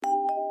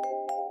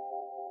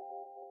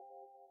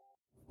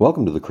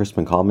Welcome to the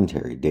Chrisman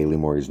Commentary Daily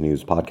Mortgage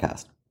News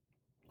Podcast.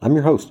 I'm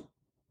your host,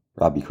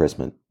 Robbie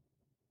Chrisman.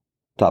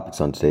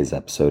 Topics on today's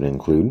episode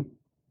include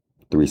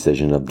the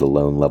rescission of the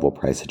loan level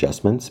price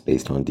adjustments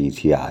based on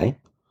DTI,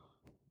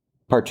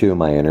 part 2 of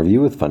my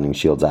interview with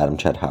FundingShield's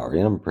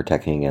Chaudhary on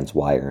protecting against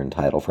wire and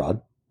title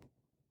fraud,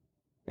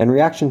 and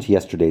reaction to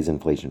yesterday's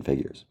inflation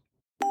figures.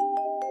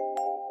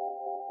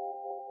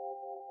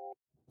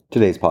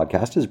 Today's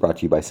podcast is brought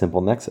to you by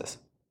SimpleNexus,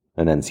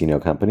 an nCino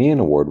company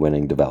and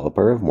award-winning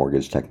developer of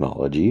mortgage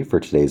technology for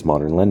today's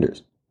modern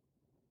lenders.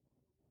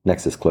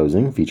 Nexus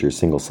Closing features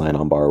single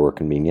sign-on borrower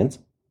convenience,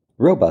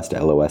 robust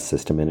LOS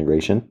system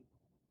integration,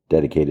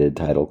 dedicated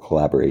title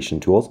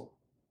collaboration tools,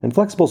 and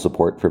flexible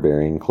support for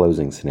varying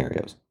closing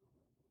scenarios.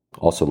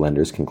 Also,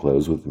 lenders can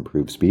close with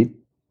improved speed,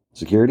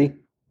 security,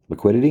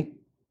 liquidity,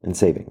 and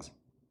savings.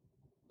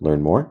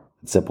 Learn more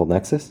at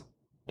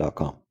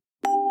simplenexus.com.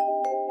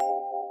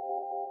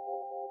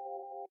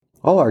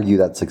 I'll argue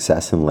that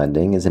success in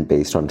lending isn't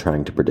based on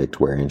trying to predict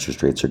where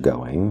interest rates are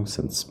going,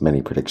 since many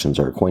predictions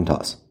are a coin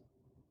toss,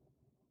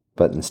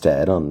 but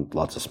instead on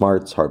lots of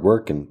smarts, hard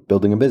work, and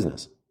building a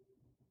business.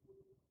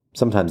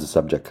 Sometimes the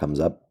subject comes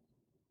up,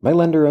 my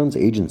lender owns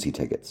agency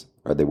tickets.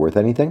 Are they worth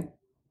anything?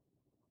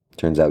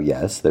 Turns out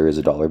yes, there is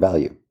a dollar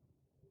value.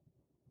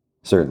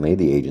 Certainly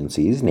the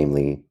agencies,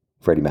 namely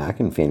Freddie Mac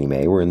and Fannie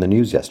Mae, were in the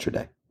news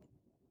yesterday.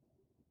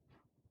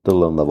 The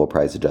loan level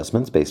price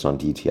adjustments based on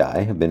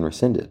DTI have been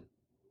rescinded.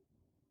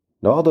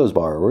 Now, all those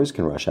borrowers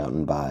can rush out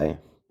and buy,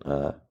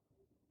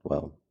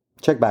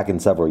 check back in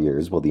several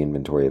years while the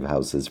inventory of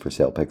houses for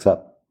sale picks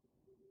up.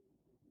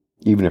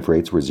 Even if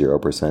rates were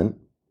 0%,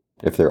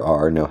 if there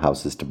are no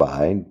houses to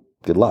buy,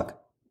 good luck.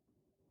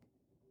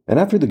 And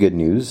after the good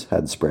news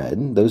had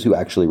spread, those who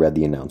actually read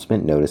the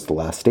announcement noticed the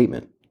last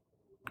statement.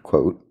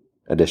 Quote,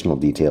 additional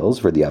details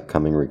for the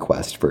upcoming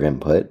request for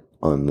input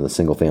on the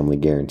single-family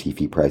guarantee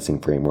fee pricing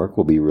framework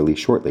will be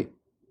released shortly.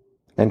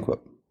 End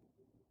quote.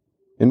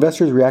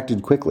 Investors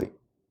reacted quickly.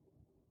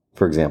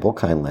 For example,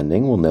 Kind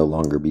Lending will no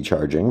longer be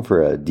charging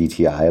for a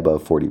DTI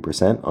above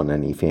 40% on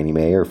any Fannie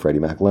Mae or Freddie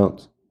Mac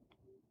loans.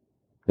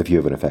 If you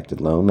have an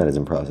affected loan that is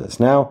in process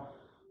now,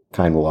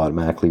 Kind will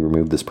automatically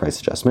remove this price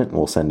adjustment and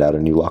will send out a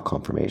new lock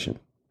confirmation.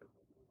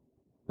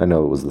 I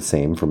know it was the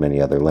same for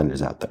many other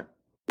lenders out there.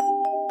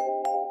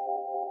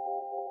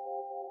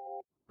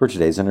 For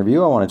today's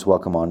interview, I wanted to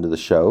welcome onto the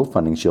show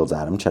FundingShield's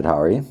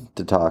Chaudhary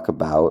to talk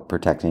about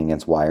protecting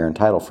against wire and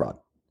title fraud.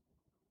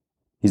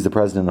 He's the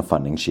president of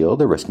FundingShield,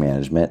 a risk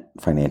management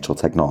financial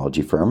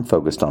technology firm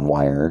focused on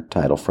wire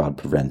title fraud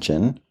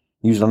prevention,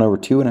 used on over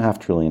 $2.5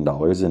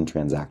 trillion in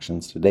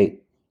transactions to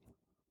date.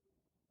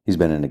 He's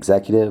been an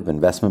executive,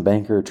 investment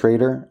banker,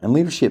 trader, and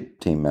leadership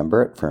team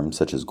member at firms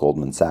such as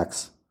Goldman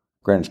Sachs,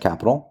 Greenwich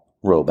Capital,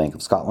 Royal Bank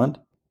of Scotland,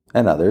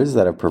 and others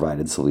that have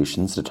provided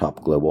solutions to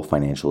top global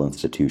financial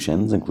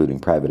institutions, including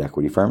private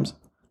equity firms,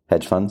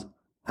 hedge funds,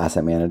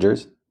 asset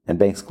managers, and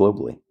banks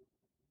globally.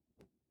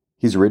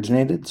 He's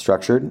originated,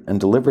 structured, and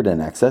delivered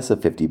in excess of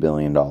 $50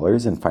 billion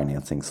in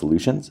financing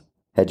solutions,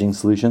 hedging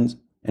solutions,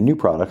 and new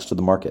products to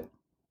the market.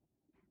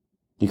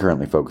 He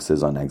currently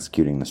focuses on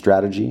executing the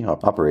strategy,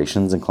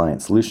 operations, and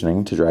client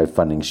solutioning to drive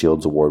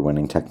FundingShield's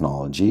award-winning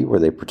technology, where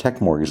they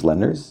protect mortgage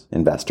lenders,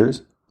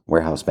 investors,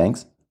 warehouse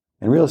banks,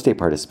 and real estate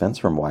participants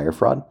from wire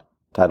fraud,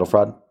 title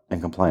fraud,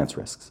 and compliance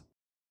risks.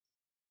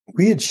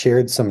 We had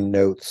shared some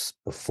notes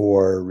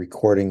before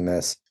recording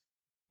this.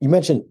 You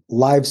mentioned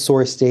live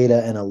source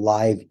data and a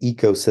live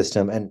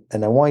ecosystem,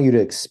 and I want you to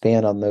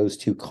expand on those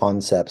two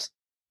concepts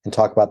and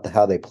talk about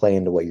how they play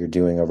into what you're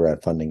doing over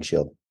at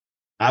FundingShield.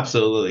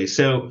 Absolutely.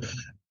 So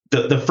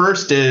the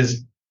first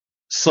is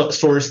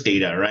source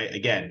data, right?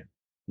 Again,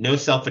 no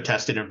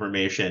self-attested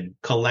information,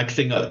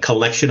 collection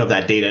of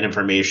that data and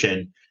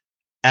information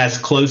as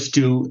close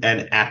to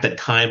and at the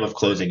time of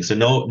closing. So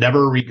never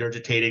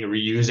regurgitating,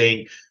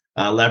 reusing,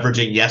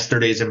 leveraging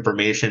yesterday's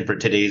information for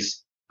today's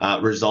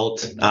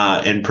result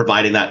and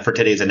providing that for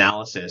today's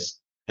analysis.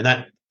 And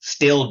that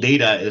stale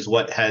data is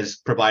what has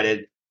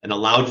provided and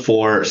allowed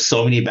for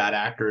so many bad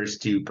actors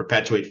to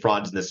perpetuate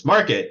frauds in this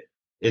market,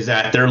 is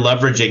that they're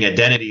leveraging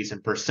identities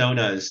and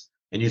personas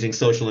and using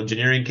social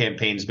engineering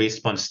campaigns based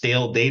upon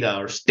stale data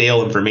or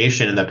stale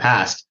information in the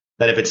past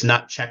that, if it's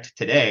not checked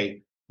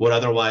today, would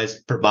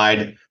otherwise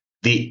provide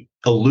the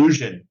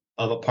illusion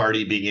of a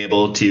party being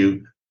able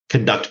to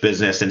conduct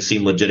business and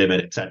seem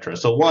legitimate, et cetera.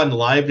 So one,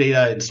 live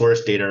data and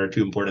source data are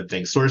two important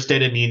things. Source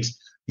data means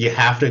you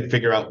have to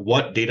figure out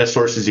what data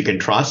sources you can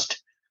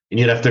trust,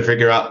 and you'd have to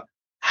figure out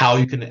how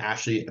you can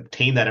actually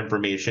obtain that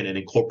information and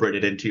incorporate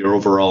it into your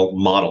overall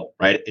model,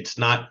 right? It's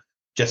not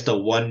just a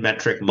one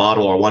metric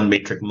model or one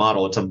matrix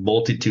model. It's a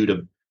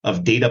multitude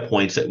of data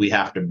points that we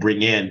have to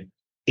bring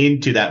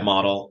into that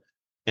model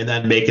and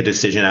then make a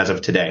decision as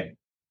of today.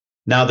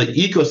 Now, the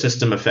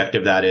ecosystem effect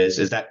of that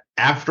is that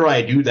after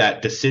I do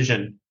that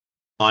decision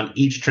on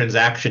each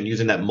transaction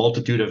using that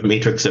multitude of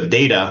matrix of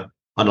data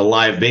on a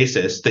live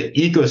basis, the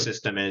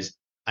ecosystem is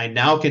I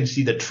now can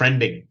see the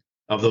trending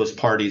of those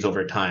parties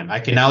over time. I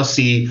can now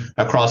see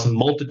across a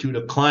multitude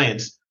of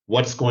clients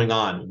what's going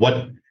on,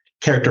 what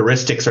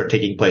characteristics are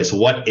taking place,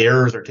 what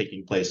errors are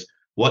taking place,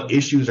 what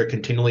issues are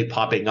continually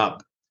popping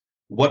up,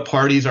 what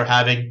parties are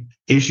having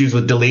issues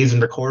with delays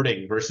in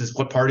recording versus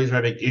what parties are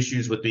having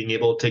issues with being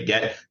able to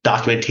get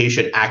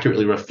documentation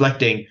accurately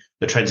reflecting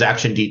the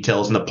transaction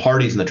details and the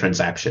parties in the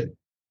transaction.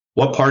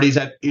 What parties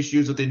have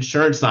issues with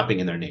insurance not being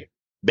in their name,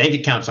 bank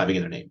accounts not being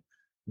in their name.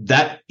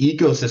 That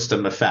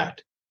ecosystem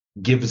effect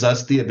gives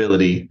us the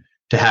ability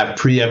to have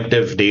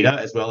preemptive data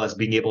as well as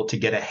being able to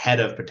get ahead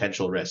of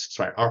potential risks,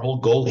 right? Our whole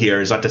goal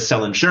here is not to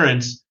sell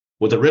insurance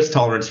with a risk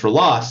tolerance for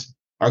loss.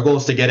 Our goal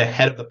is to get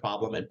ahead of the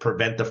problem and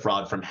prevent the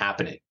fraud from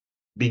happening.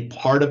 Being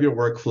part of your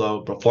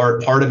workflow, before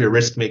part of your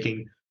risk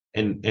making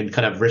and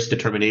kind of risk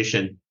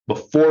determination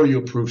before you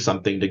approve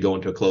something to go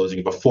into a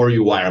closing, before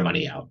you wire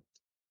money out.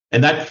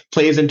 And that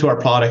plays into our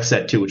product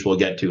set too, which we'll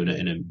get to in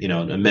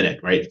a minute,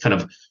 right? Kind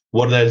of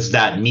what does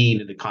that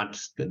mean in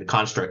the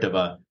construct of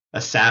a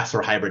SaaS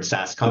or hybrid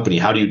SaaS company?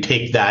 How do you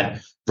take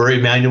that very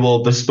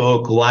manual,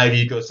 bespoke, live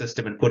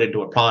ecosystem and put it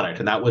into a product?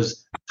 And that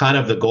was kind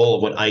of the goal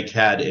of what Ike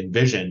had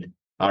envisioned,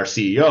 our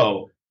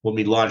CEO, when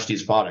we launched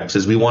these products,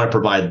 is we want to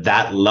provide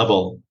that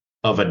level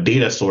of a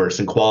data source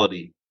and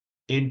quality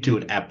into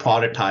a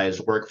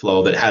productized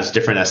workflow that has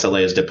different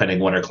SLAs depending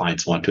what our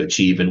clients want to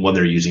achieve and what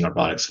they're using our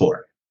products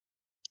for.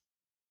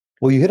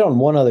 Well, you hit on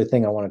one other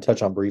thing I want to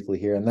touch on briefly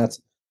here, and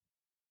that's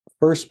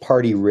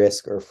first-party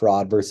risk or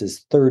fraud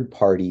versus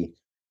third-party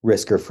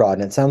risk or fraud.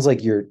 And it sounds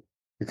like you're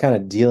kind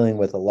of dealing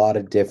with a lot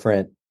of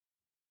different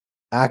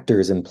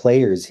actors and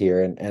players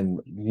here, and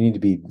you need to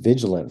be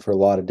vigilant for a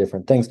lot of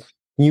different things.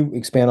 Can you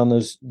expand on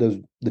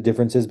the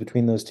differences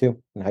between those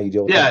two and how you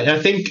deal with them? Yeah,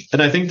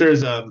 I think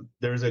there's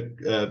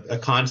a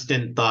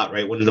constant thought,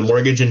 right? When the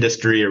mortgage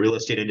industry or real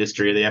estate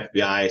industry, the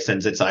FBI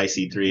sends its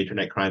IC3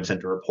 Internet Crime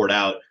Center report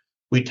out,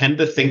 we tend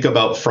to think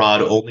about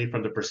fraud only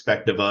from the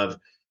perspective of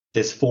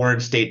this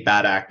foreign state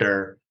bad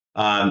actor,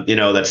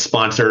 that's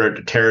sponsored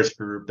a terrorist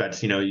group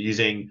that's,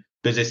 using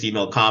business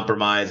email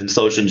compromise and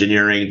social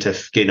engineering to,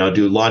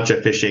 launch a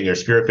phishing or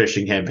spear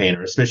phishing campaign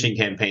or a smishing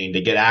campaign to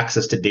get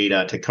access to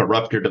data, to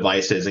corrupt your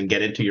devices and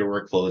get into your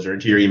workflows or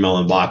into your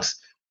email inbox,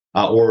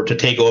 or to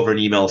take over an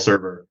email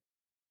server.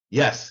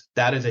 Yes,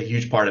 that is a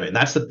huge part of it. And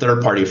that's the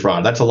third party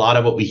fraud. That's a lot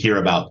of what we hear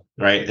about,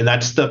 right? And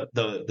that's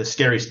the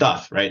scary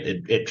stuff, right?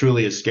 It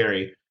truly is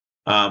scary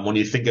when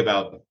you think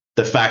about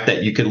the fact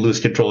that you could lose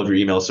control of your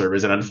email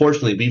servers. And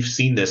unfortunately, we've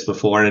seen this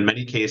before. And in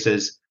many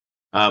cases,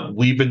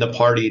 we've been the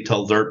party to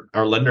alert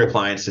our lender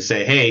clients to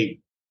say, hey,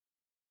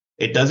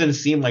 it doesn't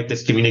seem like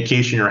this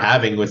communication you're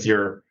having with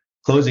your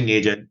closing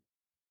agent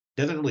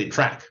doesn't really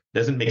track,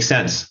 doesn't make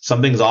sense.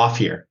 Something's off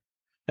here.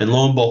 And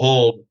lo and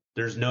behold,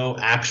 there's no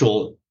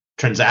actual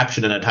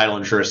transaction in a title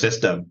insurer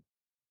system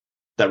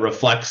that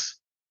reflects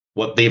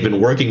what they've been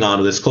working on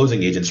with this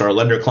closing agent. So our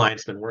lender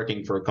client's been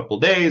working for a couple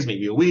of days,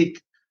 maybe a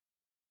week,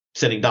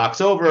 sending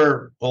docs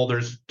over. Well,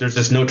 there's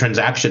just no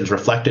transactions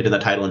reflected in the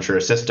title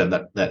insurer system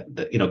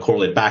that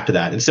correlate back to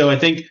that. And so I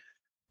think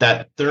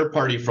that third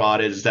party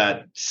fraud is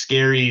that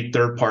scary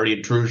third party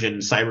intrusion,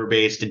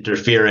 cyber-based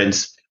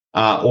interference,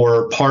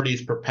 or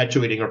parties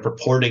perpetuating or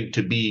purporting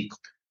to be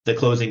the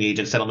closing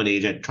agent, settlement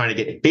agent, trying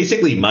to get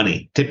basically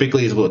money,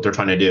 typically is what they're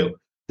trying to do.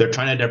 They're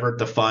trying to divert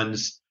the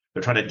funds.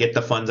 They're trying to get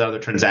the funds out of the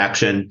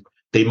transaction.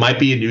 They might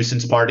be a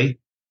nuisance party.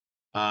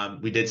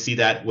 We did see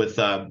that with,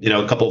 a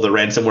couple of the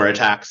ransomware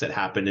attacks that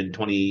happened in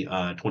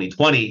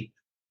 2020,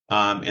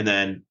 and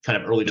then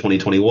kind of early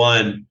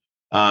 2021,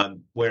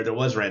 where there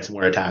was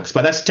ransomware attacks.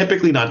 But that's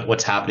typically not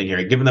what's happening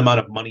here. Given the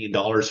amount of money and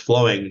dollars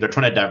flowing, they're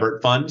trying to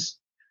divert funds.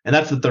 And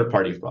that's the third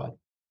party fraud.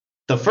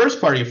 The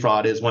first party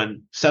fraud is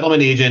when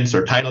settlement agents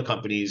or title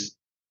companies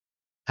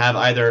have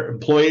either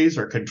employees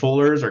or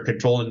controllers or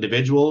control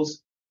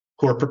individuals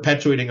who are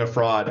perpetuating a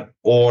fraud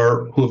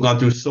or who have gone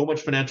through so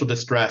much financial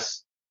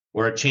distress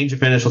or a change of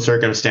financial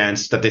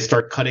circumstance that they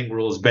start cutting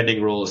rules,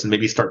 bending rules, and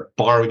maybe start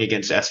borrowing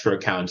against escrow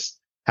accounts,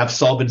 have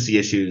solvency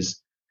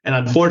issues. And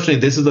unfortunately,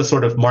 this is the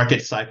sort of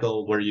market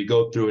cycle where you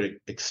go through an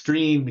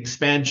extreme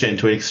expansion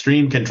to an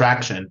extreme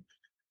contraction,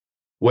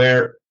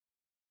 where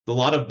a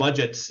lot of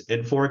budgets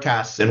and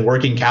forecasts and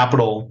working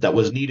capital that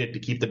was needed to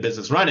keep the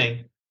business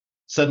running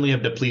suddenly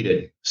have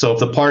depleted. So if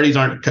the parties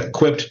aren't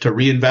equipped to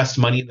reinvest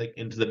money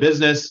into the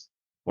business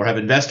or have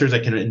investors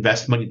that can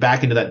invest money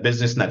back into that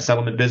business and that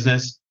settlement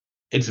business,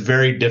 it's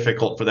very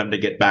difficult for them to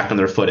get back on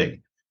their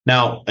footing.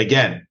 Now,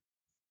 again,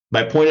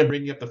 my point of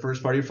bringing up the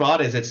first party fraud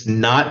is it's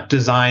not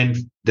designed.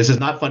 This is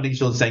not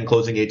FundingShield's saying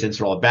closing agents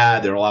are all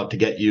bad. They're all out to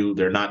get you.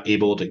 They're not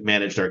able to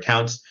manage their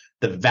accounts.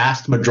 The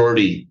vast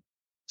majority,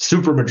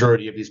 super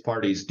majority of these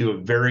parties do a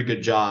very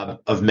good job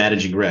of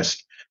managing risk.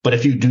 But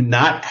if you do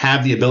not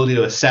have the ability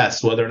to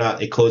assess whether or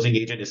not a closing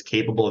agent is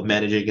capable of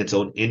managing its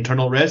own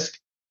internal risk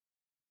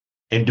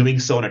and doing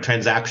so on a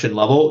transaction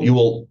level, you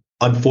will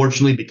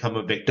unfortunately become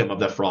a victim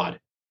of the fraud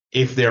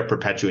if they're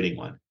perpetuating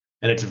one.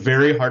 And it's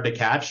very hard to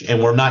catch.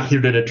 And we're not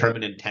here to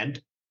determine intent.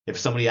 If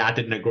somebody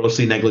acted in a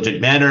grossly negligent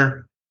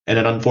manner and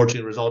it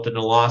unfortunately resulted in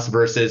a loss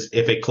versus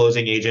if a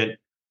closing agent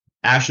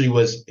actually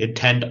was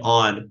intent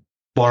on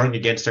borrowing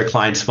against their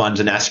client's funds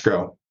in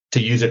escrow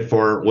to use it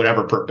for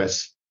whatever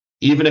purpose.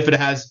 Even if it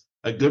has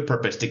a good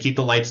purpose to keep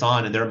the lights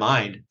on in their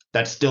mind,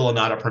 that's still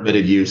not a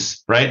permitted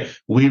use, right?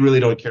 We really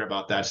don't care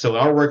about that. So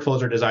our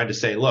workflows are designed to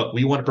say, look,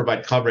 we want to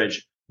provide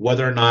coverage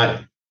whether or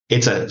not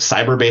it's a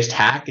cyber-based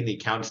hack and the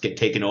accounts get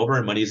taken over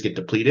and monies get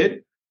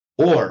depleted,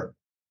 or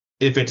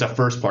if it's a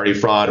first-party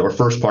fraud or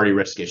first-party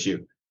risk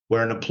issue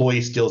where an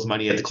employee steals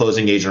money at the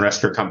closing agent or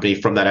escrow company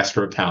from that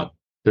escrow account.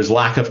 There's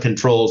lack of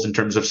controls in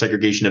terms of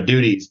segregation of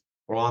duties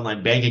or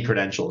online banking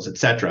credentials, et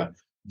cetera.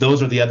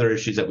 Those are the other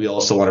issues that we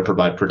also want to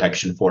provide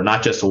protection for,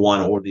 not just one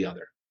or the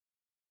other.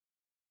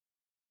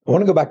 I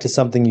want to go back to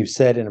something you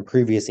said in a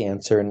previous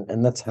answer,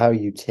 and that's how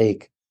you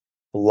take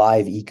the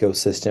live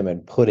ecosystem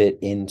and put it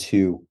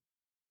into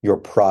your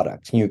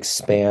product. Can you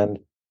expand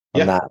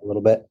on that a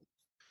little bit?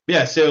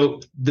 Yeah, so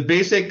the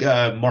basic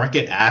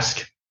market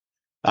ask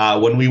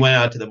when we went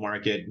out to the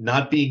market,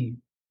 not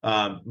being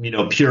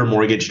pure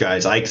mortgage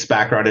guys. Ike's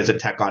background as a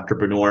tech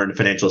entrepreneur in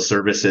financial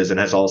services and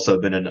has also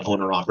been an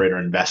owner, operator,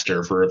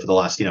 investor for the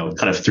last,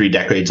 kind of 3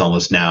 decades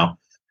almost now.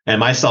 And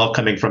myself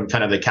coming from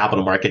kind of the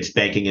capital markets,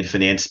 banking and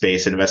finance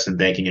space, and investment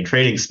banking and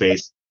trading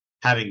space,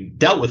 having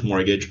dealt with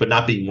mortgage, but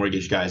not being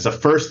mortgage guys. The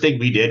first thing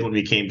we did when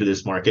we came to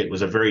this market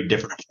was a very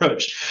different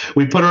approach.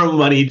 We put our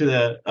money to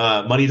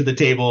the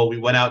table. We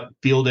went out,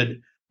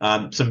 fielded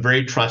some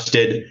very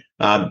trusted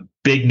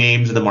big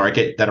names in the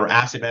market that are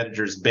asset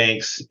managers,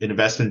 banks,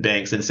 investment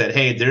banks, and said,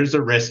 hey, there's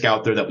a risk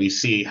out there that we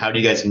see. How do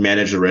you guys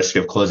manage the risk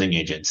of closing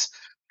agents?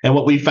 And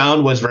what we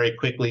found was very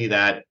quickly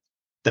that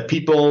the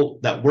people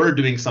that were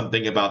doing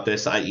something about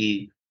this,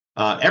 i.e.,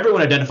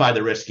 everyone identified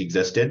the risk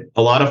existed.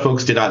 A lot of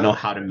folks did not know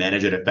how to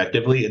manage it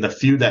effectively. And the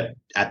few that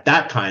at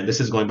that time, this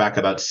is going back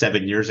about 6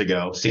 years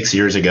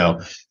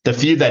ago, the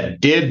few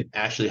that did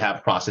actually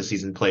have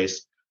processes in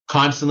place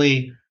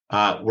constantly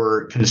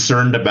were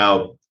concerned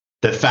about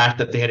the fact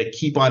that they had to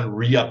keep on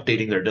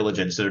re-updating their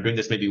diligence. So they're doing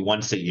this maybe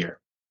once a year,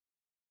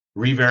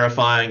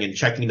 re-verifying and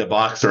checking the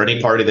box or any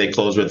party they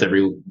close with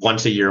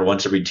once a year,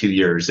 once every 2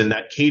 years. And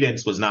that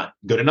cadence was not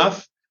good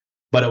enough,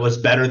 but it was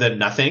better than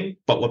nothing.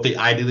 But what they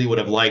ideally would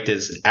have liked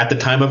is at the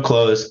time of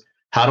close,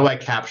 how do I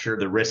capture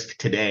the risk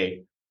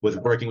today with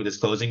working with this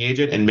closing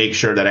agent and make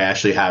sure that I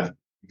actually have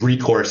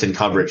recourse and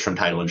coverage from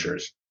title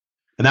insurers?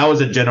 And that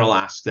was a general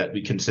ask that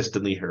we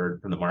consistently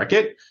heard from the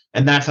market.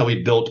 And that's how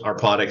we built our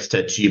products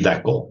to achieve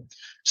that goal.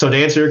 So to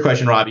answer your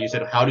question, Robbie, you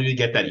said, how do you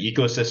get that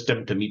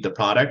ecosystem to meet the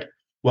product?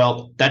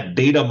 Well, that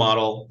data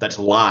model that's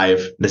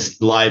live,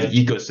 this live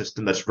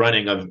ecosystem that's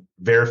running of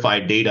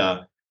verified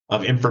data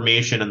of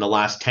information in the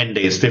last 10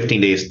 days,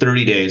 15 days,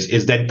 30 days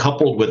is then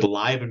coupled with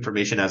live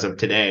information as of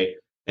today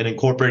and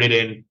incorporated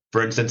in,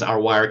 for instance, our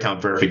wire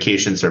account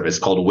verification service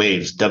called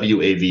Waves,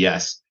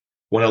 WAVS.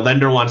 When a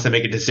lender wants to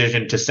make a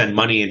decision to send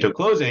money into a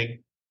closing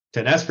to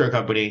an escrow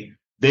company,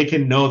 they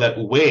can know that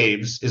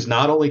Waves is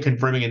not only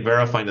confirming and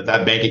verifying that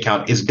that bank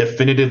account is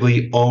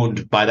definitively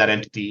owned by that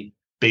entity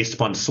based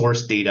upon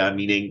source data,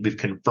 meaning we've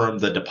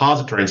confirmed the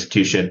depository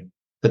institution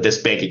that this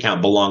bank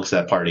account belongs to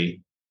that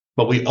party.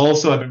 But we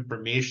also have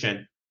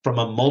information from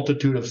a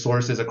multitude of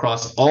sources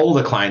across all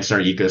the clients in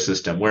our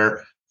ecosystem,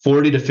 where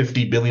 40 to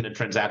 50 billion in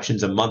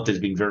transactions a month is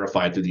being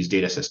verified through these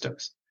data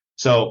systems.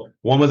 So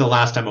when was the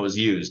last time it was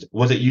used?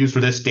 Was it used for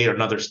this state or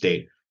another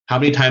state? How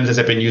many times has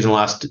it been used in the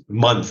last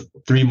month,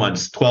 3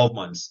 months, 12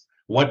 months?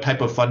 What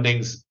type of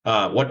fundings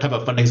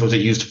was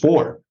it used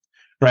for?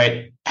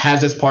 Right?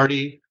 Has this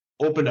party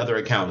opened other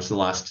accounts in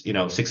the last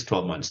 6 to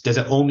 12 months? Does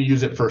it only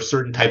use it for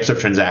certain types of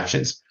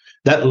transactions?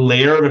 That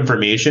layer of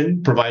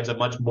information provides a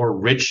much more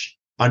rich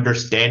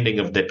understanding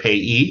of the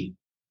payee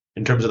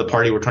in terms of the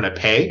party we're trying to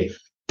pay.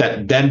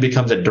 That then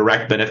becomes a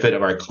direct benefit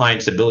of our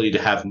client's ability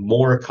to have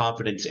more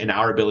confidence in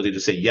our ability to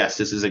say, yes,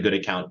 this is a good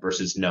account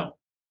versus no.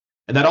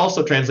 And that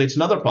also translates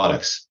in other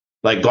products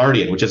like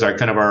Guardian, which is our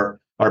kind of our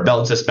belt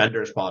and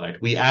suspenders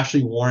product. We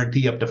actually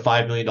warranty up to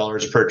 $5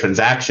 million per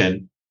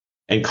transaction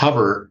and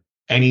cover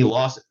any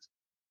loss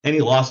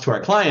to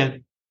our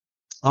client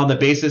on the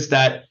basis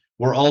that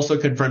we're also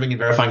confirming and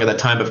verifying at the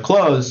time of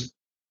close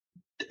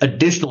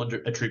additional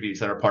attributes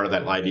that are part of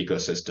that live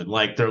ecosystem,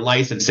 like their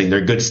licensing,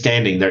 their good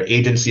standing, their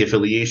agency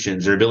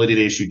affiliations, their ability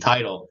to issue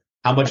title,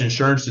 how much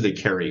insurance do they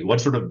carry,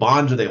 what sort of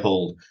bonds do they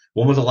hold,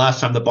 when was the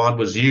last time the bond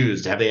was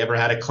used, have they ever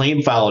had a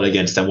claim filed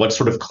against them, what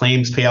sort of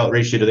claims payout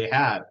ratio do they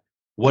have,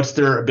 what's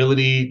their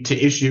ability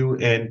to issue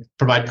and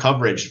provide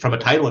coverage from a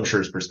title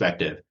insurer's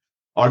perspective,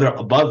 are there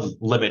above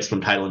limits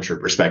from title insurer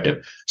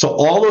perspective? So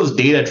all those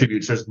data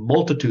attributes, there's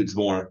multitudes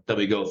more that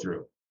we go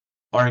through,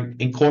 are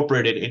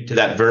incorporated into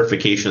that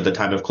verification at the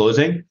time of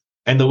closing.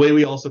 And the way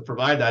we also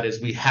provide that is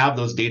we have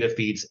those data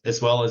feeds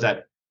as well as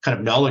that kind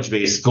of knowledge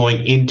base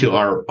going into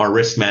our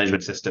risk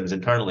management systems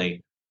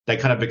internally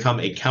that kind of become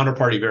a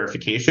counterparty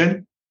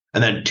verification.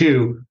 And then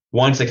 2,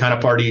 once the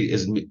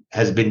counterparty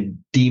has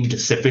been deemed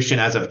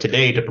sufficient as of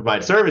today to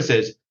provide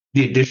services,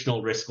 the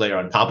additional risk layer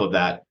on top of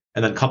that,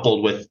 and then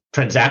coupled with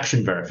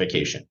transaction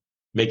verification,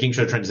 making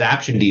sure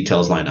transaction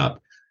details line up.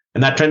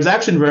 And that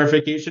transaction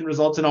verification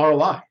results in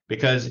ROI,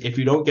 because if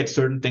you don't get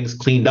certain things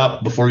cleaned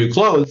up before you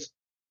close,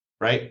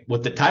 right,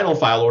 with the title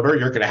file order,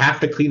 you're going to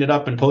have to clean it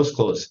up in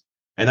post-close.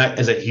 And that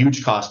is a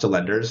huge cost to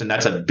lenders. And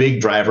that's a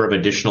big driver of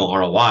additional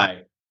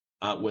ROI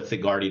with the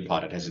Guardian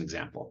product as an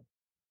example.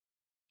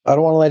 I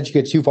don't want to let you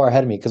get too far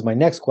ahead of me because my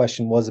next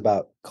question was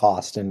about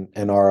cost and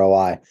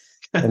ROI.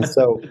 And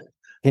so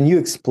can you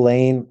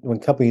explain when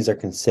companies are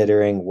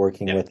considering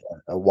working with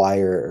a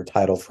wire or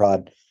title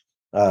fraud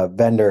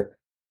vendor,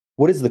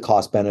 what is the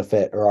cost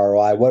benefit or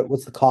ROI?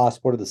 What's the cost?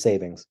 What are the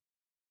savings?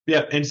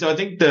 Yeah, and so I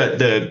think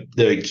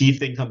the key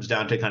thing comes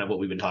down to kind of what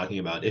we've been talking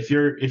about. If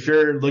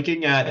you're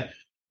looking at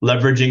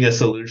leveraging a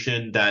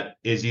solution that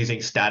is using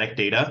static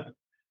data,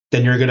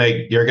 then you're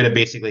gonna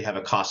basically have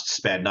a cost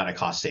spend, not a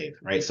cost save,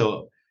 right?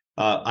 So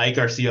Ike,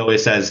 our CEO,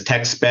 always says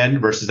tech spend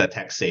versus a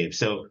tech save.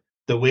 So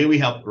the way we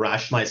help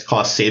rationalize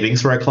cost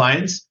savings for our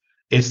clients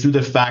is through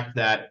the fact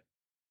that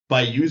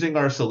by using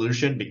our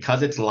solution,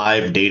 because it's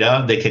live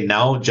data, they can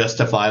now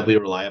justifiably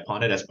rely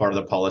upon it as part of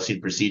the policy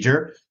and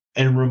procedure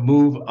and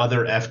remove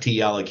other FTE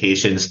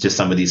allocations to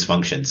some of these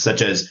functions,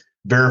 such as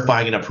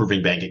verifying and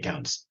approving bank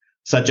accounts,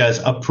 such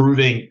as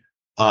approving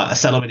a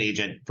settlement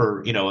agent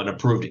for an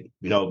approved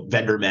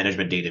vendor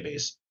management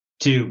database,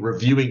 to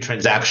reviewing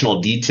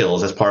transactional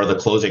details as part of the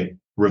closing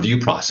review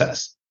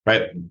process.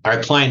 Right,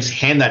 our clients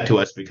hand that to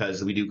us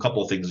because we do a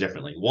couple of things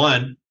differently.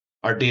 One,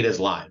 our data is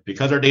live.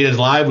 Because our data is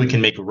live, we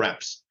can make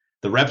reps.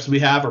 The reps we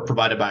have are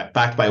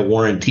backed by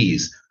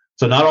warranties.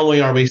 So not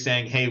only are we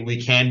saying, hey,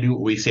 we can do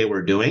what we say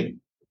we're doing,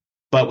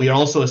 but we are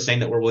also saying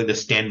that we're willing to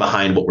stand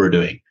behind what we're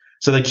doing.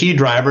 So the key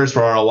drivers for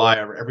ROI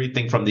are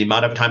everything from the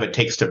amount of time it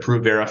takes to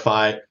prove,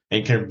 verify,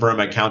 and confirm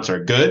accounts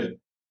are good,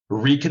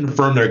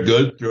 reconfirm they're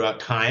good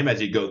throughout time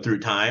as you go through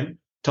time,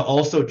 to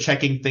also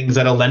checking things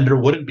that a lender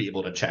wouldn't be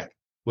able to check,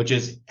 which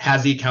is,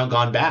 has the account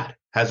gone bad?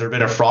 Has there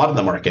been a fraud in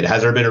the market?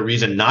 Has there been a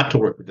reason not to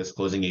work with this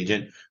closing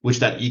agent, which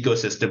that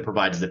ecosystem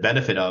provides the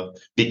benefit of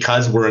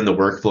because we're in the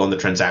workflow and the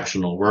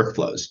transactional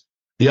workflows?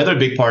 The other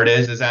big part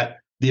is that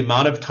the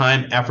amount of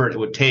time, effort it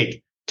would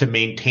take to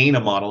maintain a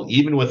model,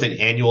 even with an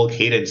annual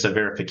cadence of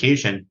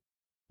verification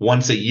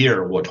once a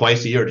year or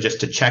twice a year, just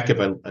to check if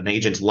an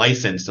agent's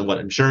licensed and what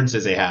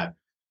insurances they have,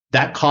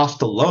 that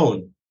cost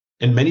alone,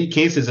 in many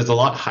cases, is a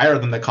lot higher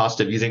than the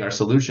cost of using our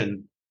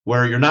solution,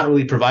 where you're not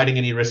really providing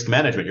any risk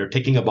management. You're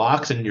ticking a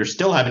box and you're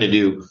still having to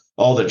do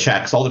all the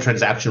checks, all the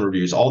transaction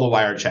reviews, all the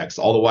wire checks,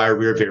 all the wire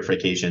rear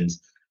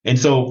verifications. And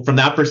so from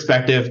that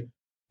perspective,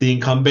 the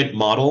incumbent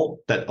model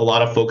that a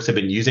lot of folks have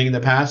been using in the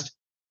past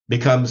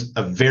becomes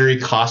a very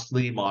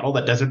costly model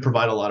that doesn't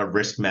provide a lot of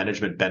risk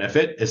management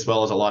benefit, as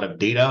well as a lot of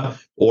data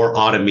or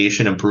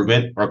automation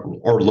improvement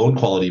or loan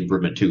quality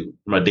improvement too,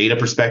 from a data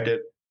perspective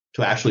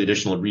to actually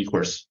additional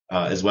recourse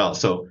as well.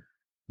 So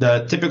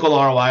the typical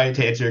ROI,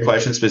 to answer your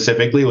question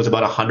specifically, was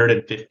about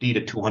 150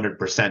 to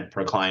 200%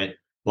 per client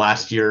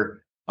last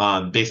year,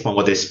 based on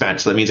what they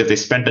spent. So that means if they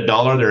spent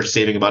 $1, they're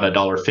saving about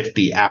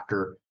 $1.50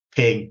 after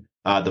paying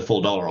the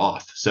full dollar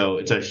off. So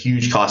it's a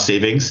huge cost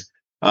savings.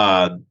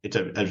 It's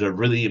a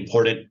really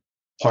important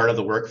part of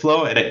the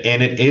workflow, and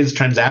it is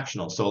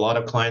transactional. So a lot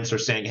of clients are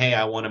saying, hey,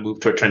 I want to move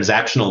to a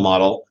transactional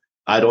model.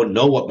 I don't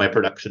know what my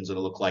production is going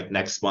to look like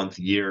next month,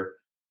 year.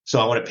 So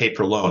I want to pay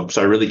per loan.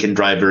 So I really can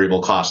drive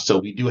variable costs. So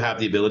we do have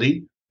the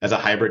ability as a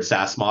hybrid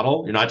SaaS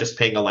model. You're not just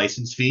paying a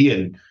license fee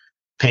and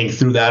paying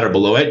through that or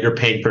below it. You're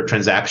paying per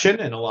transaction.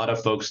 And a lot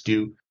of folks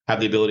do have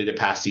the ability to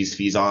pass these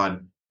fees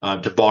on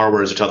to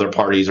borrowers or to other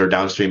parties or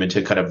downstream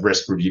into kind of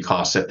risk review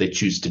costs if they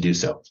choose to do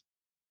so.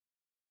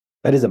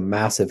 That is a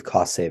massive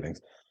cost savings.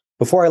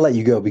 Before I let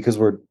you go, because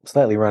we're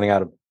slightly running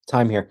out of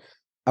time here,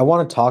 I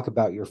want to talk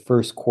about your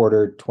first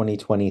quarter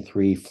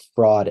 2023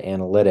 fraud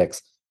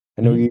analytics.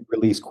 I know you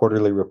release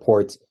quarterly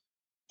reports,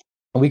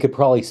 and we could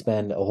probably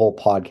spend a whole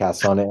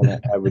podcast on it.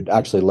 And I would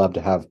actually love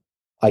to have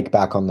Ike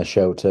back on the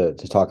show to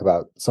talk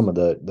about some of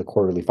the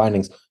quarterly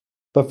findings.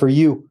 But for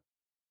you,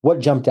 what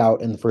jumped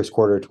out in the first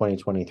quarter of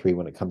 2023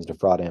 when it comes to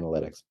fraud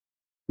analytics?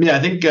 Yeah, I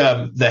think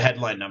the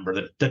headline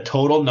number, the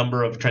total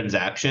number of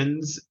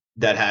transactions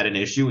that had an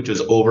issue, which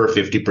was over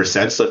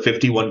 50%. So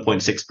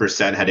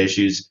 51.6% had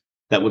issues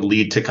that would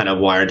lead to kind of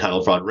wire and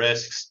title fraud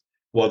risks,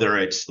 whether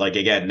it's like,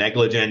 again,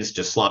 negligence,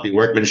 just sloppy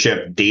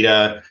workmanship,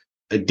 data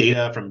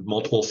from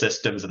multiple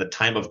systems at the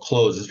time of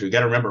close. You got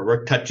to remember,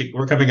 we're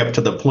coming up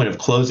to the point of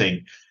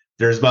closing.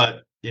 There's about,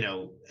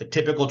 a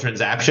typical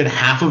transaction,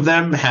 half of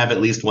them have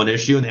at least one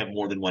issue and they have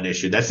more than one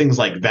issue. That's things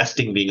like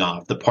vesting being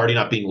off, the party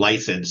not being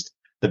licensed,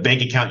 the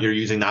bank account you're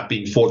using not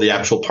being for the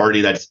actual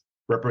party that's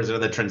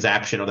representing the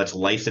transaction or that's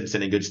licensed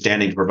and in good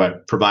standing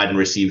to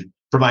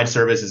provide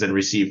services and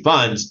receive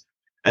funds.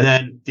 And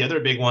then the other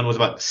big one was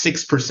about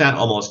 6%,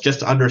 almost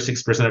just under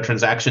 6% of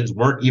transactions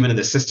weren't even in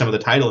the system of the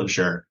title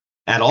insurer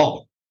at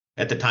all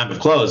at the time of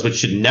close, which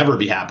should never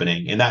be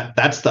happening. And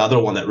that's the other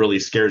one that really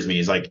scares me,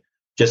 is like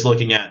just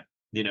looking at,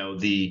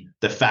 the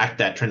fact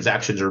that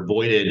transactions are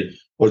voided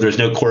or there's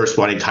no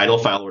corresponding title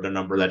file order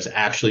number that's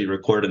actually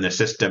recorded in the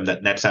system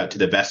that nets out to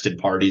the vested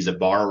parties, a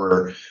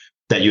borrower,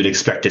 that you'd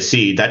expect to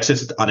see. That's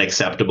just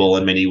unacceptable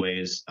in many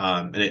ways.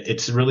 And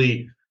it's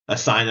really a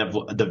sign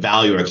of the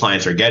value our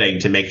clients are getting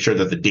to make sure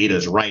that the data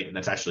is right and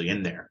that's actually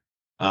in there.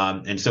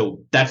 And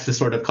so that's the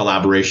sort of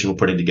collaboration we're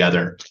putting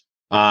together.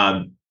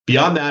 Beyond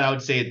Beyond that, I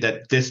would say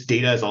that this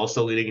data is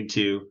also leading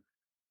into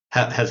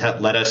has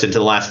led us into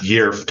the last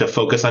year to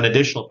focus on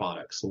additional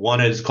products.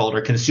 One is called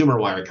our consumer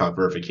wire account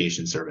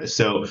verification service.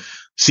 So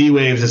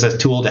C-Waves is a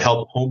tool to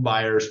help home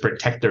buyers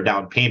protect their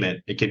down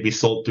payment. It can be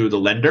sold through the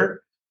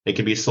lender. It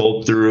can be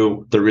sold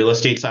through the real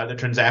estate side of the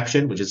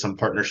transaction, which is some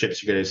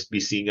partnerships you're going to be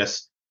seeing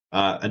us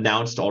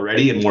announced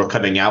already, and more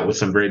coming out with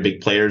some very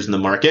big players in the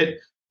market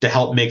to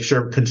help make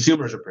sure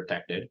consumers are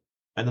protected.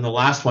 And then the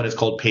last one is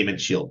called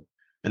FundingShield,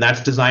 and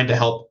that's designed to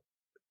help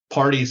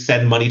parties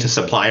send money to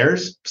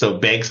suppliers. So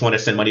banks want to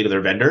send money to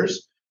their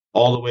vendors,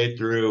 all the way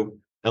through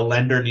a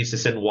lender needs to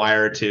send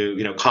wire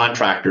to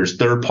contractors,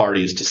 third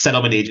parties, to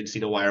settlement agency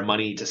to wire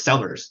money to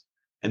sellers,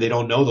 and they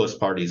don't know those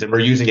parties. And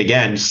we're using,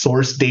 again,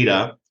 source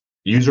data,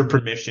 user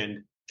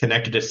permission,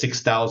 connected to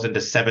 6,000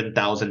 to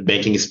 7,000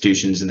 banking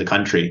institutions in the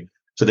country,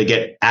 so they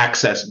get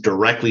access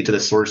directly to the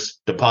source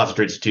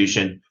depository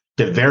institution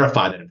to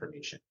verify that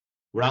information.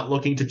 We're not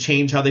looking to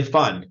change how they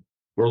fund.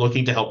 We're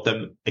looking to help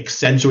them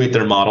accentuate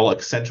their model,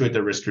 accentuate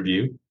their risk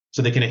review,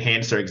 so they can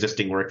enhance their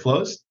existing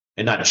workflows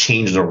and not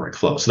change their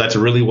workflow. So that's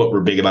really what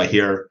we're big about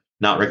here,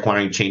 not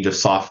requiring change of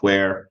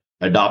software,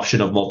 adoption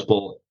of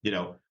multiple,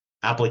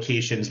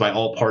 applications by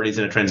all parties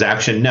in a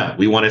transaction. No,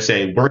 we want to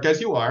say, work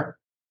as you are.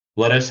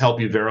 Let us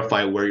help you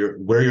verify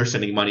where you're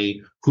sending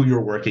money, who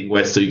you're working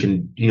with, so you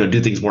can,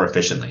 do things more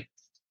efficiently.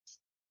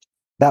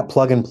 That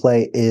plug and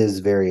play is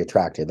very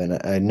attractive,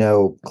 and I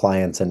know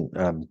clients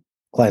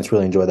clients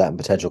really enjoy that, and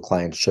potential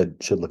clients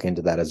should look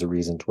into that as a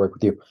reason to work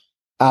with you.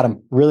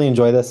 Adam, really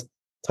enjoy this.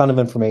 Ton of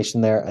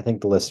information there. I think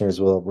the listeners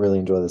will really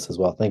enjoy this as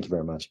well. Thank you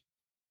very much.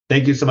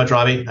 Thank you so much,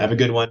 Robbie. Have a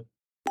good one.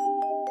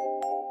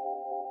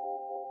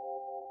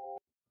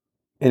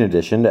 In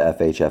addition to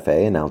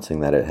FHFA announcing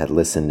that it had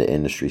listened to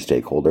industry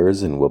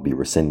stakeholders and will be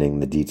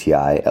rescinding the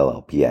DTI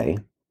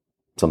LLPA,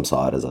 some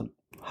saw it as a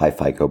high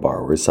FICO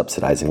borrowers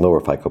subsidizing lower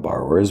FICO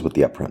borrowers with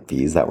the upfront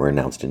fees that were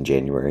announced in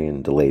January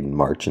and delayed in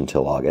March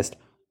until August.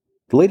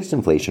 The latest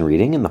inflation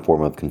reading in the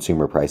form of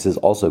consumer prices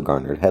also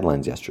garnered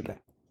headlines yesterday.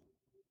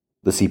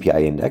 The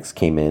CPI index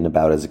came in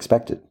about as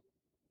expected,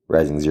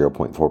 rising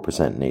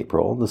 0.4% in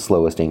April, the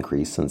slowest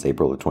increase since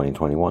April of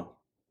 2021.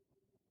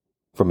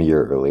 From a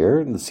year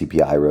earlier, the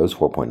CPI rose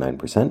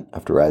 4.9%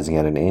 after rising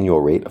at an annual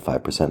rate of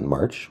 5% in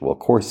March, while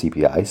core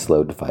CPI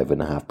slowed to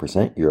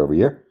 5.5% year over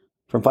year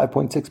from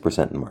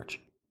 5.6% in March.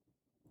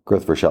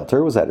 Growth for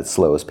shelter was at its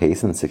slowest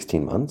pace in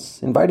 16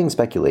 months, inviting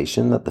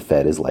speculation that the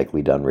Fed is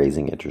likely done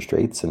raising interest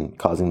rates and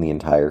causing the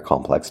entire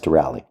complex to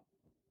rally.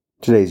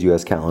 Today's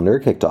U.S. calendar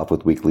kicked off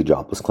with weekly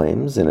jobless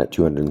claims in at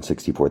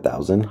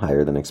 264,000,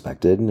 higher than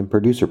expected, and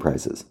producer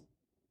prices.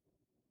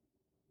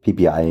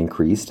 PPI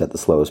increased at the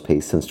slowest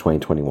pace since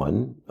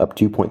 2021, up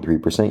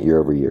 2.3% year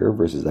over year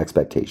versus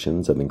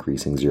expectations of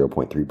increasing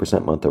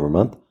 0.3% month over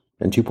month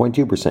and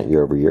 2.2%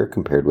 year over year,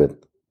 compared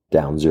with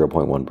down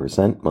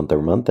 0.1% month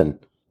over month and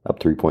up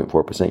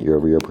 3.4% year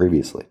over year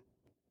previously.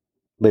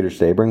 Later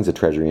today brings a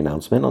Treasury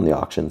announcement on the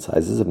auction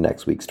sizes of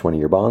next week's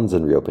 20-year bonds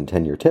and reopened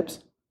 10-year tips,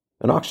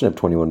 an auction of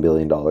 $21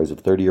 billion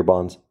of 30-year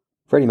bonds,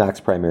 Freddie Mac's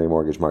primary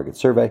mortgage market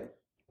survey,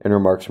 and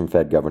remarks from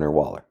Fed Governor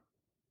Waller.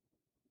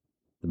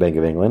 The Bank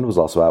of England was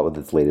also out with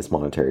its latest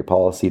monetary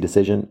policy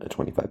decision, a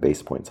 25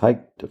 basis points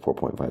hike to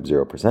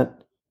 4.50%.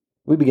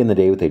 We begin the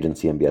day with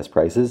agency MBS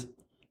prices,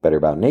 better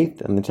about an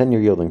eighth, and the 10-year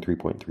yielding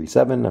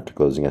 3.37 after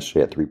closing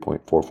yesterday at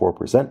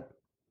 3.44%.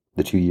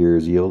 The 2-year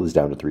yield is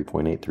down to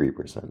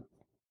 3.83%.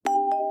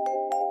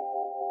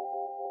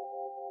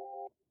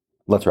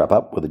 Let's wrap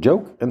up with a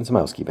joke and some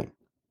housekeeping.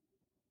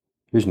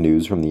 Here's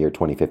news from the year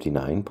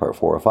 2059, part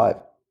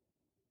 405.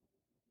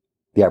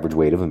 The average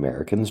weight of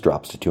Americans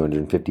drops to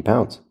 250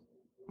 pounds.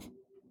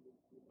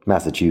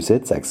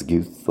 Massachusetts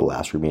executes the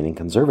last remaining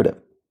conservative.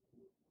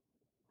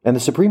 And the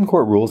Supreme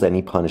Court rules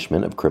any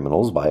punishment of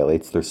criminals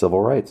violates their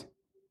civil rights.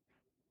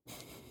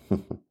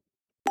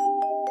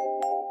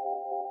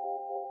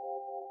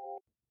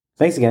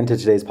 Thanks again to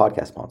today's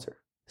podcast sponsor,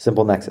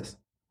 SimpleNexus,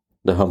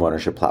 the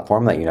homeownership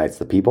platform that unites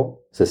the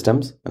people,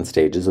 systems, and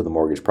stages of the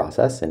mortgage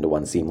process into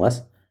one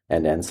seamless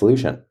end-to-end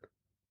solution.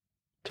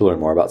 To learn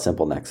more about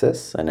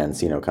SimpleNexus and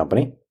Encino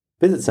Company,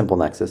 visit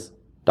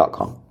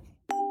simplenexus.com.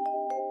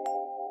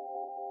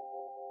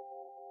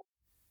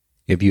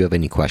 If you have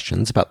any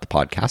questions about the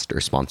podcast or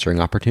sponsoring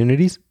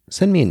opportunities,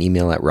 send me an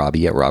email at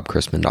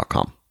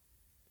robbie@robchrisman.com.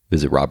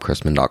 Visit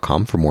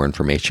robchrisman.com for more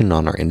information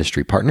on our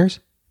industry partners,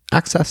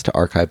 access to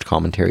archived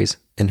commentaries,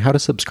 and how to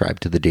subscribe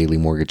to the daily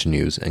mortgage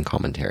news and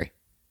commentary.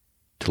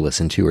 To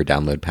listen to or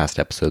download past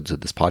episodes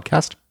of this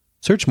podcast,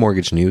 search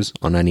Mortgage News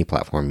on any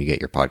platform you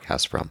get your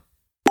podcasts from.